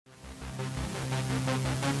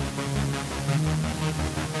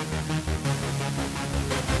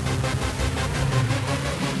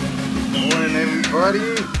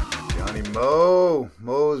everybody. Johnny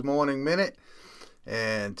Mo's Morning Minute.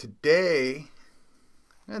 And today,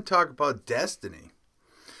 I'm going to talk about destiny.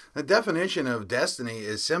 The definition of destiny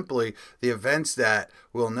is simply the events that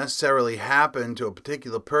will necessarily happen to a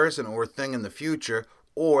particular person or thing in the future,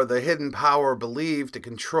 or the hidden power believed to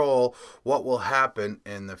control what will happen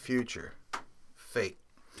in the future. Fate.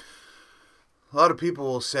 A lot of people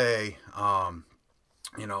will say,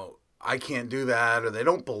 I can't do that, or they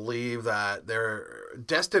don't believe that they're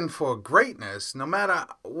destined for greatness, no matter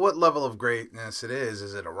what level of greatness it is.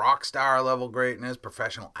 Is it a rock star level greatness,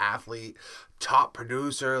 professional athlete, top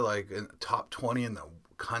producer, like in top 20 in the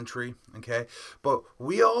country, okay? But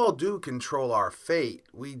we all do control our fate.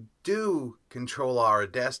 We do control our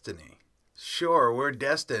destiny. Sure, we're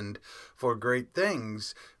destined for great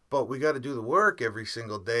things, but we got to do the work every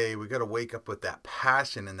single day. We got to wake up with that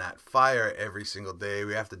passion and that fire every single day.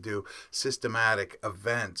 We have to do systematic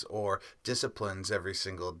events or disciplines every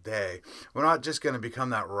single day. We're not just going to become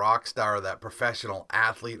that rock star or that professional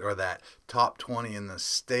athlete or that top 20 in the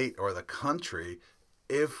state or the country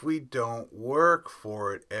if we don't work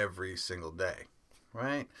for it every single day.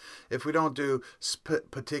 Right? If we don't do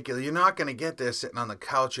particular, you're not going to get there sitting on the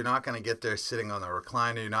couch. You're not going to get there sitting on the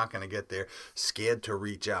recliner. You're not going to get there scared to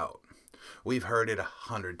reach out. We've heard it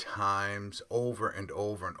 100 times over and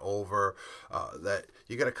over and over that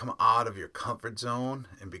you got to come out of your comfort zone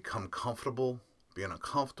and become comfortable. Being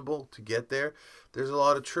uncomfortable to get there. There's a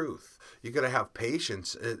lot of truth. You got to have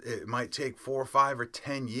patience. It might take 4 or 5 or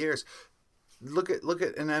 10 years. Look at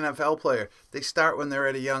an NFL player. They start when they're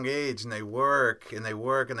at a young age, and they work and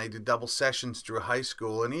they do double sessions through high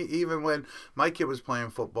school. And even when my kid was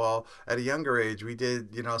playing football at a younger age, we did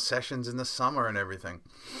sessions in the summer and everything.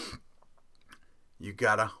 You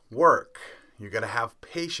gotta work. You gotta have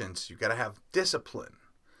patience. You gotta have discipline,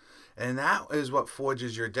 and that is what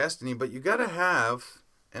forges your destiny. But you gotta have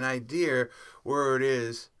an idea where it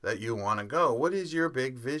is that you want to go. What is your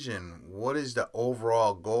big vision? What is the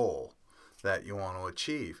overall goal that you want to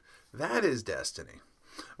achieve? That is destiny.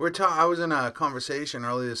 I was in a conversation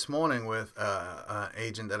early this morning with an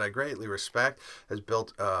agent that I greatly respect, has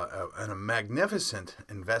built a magnificent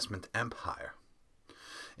investment empire.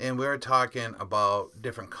 And we were talking about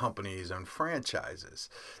different companies and franchises.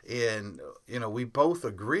 And, we both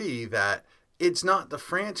agree that it's not the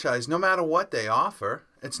franchise, no matter what they offer,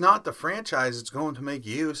 it's not the franchise that's going to make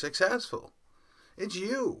you successful. It's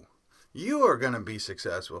you. You are going to be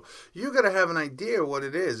successful. You got to have an idea what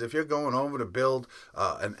it is. If you're going over to build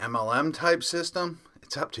an MLM type system,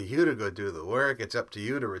 it's up to you to go do the work. It's up to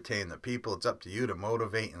you to retain the people. It's up to you to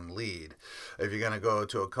motivate and lead. If you're going to go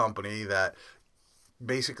to a company that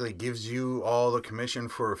basically gives you all the commission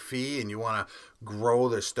for a fee and you want to grow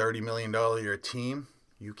this $30 million a year team,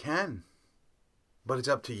 you can. But it's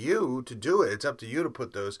up to you to do it. It's up to you to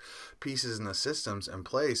put those pieces and the systems in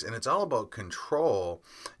place. And it's all about control.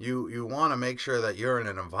 You want to make sure that you're in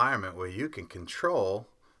an environment where you can control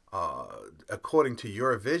according to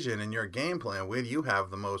your vision and your game plan, where you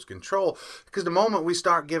have the most control. Because the moment we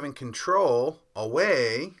start giving control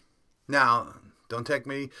away, now, don't take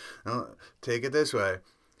it this way.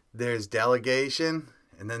 There's delegation.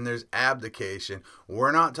 And then there's abdication.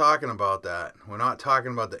 We're not talking about that. We're not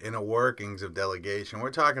talking about the inner workings of delegation.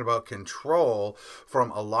 We're talking about control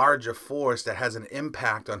from a larger force that has an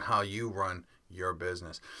impact on how you run your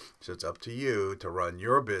business. So it's up to you to run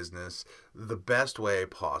your business the best way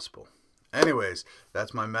possible. Anyways,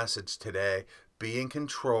 that's my message today. Be in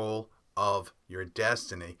control of your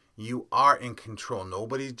destiny. You are in control.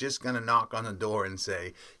 Nobody's just going to knock on the door and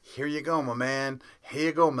say, here you go, my man. Here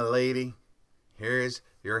you go, my lady. Here's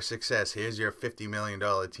your success. Here's your $50 million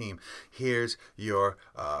team. Here's your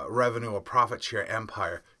revenue or profit share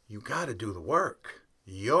empire. You got to do the work.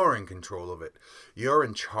 You're in control of it. You're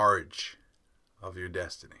in charge of your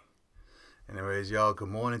destiny. Anyways, y'all, good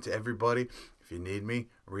morning to everybody. If you need me,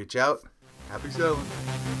 reach out. Happy selling.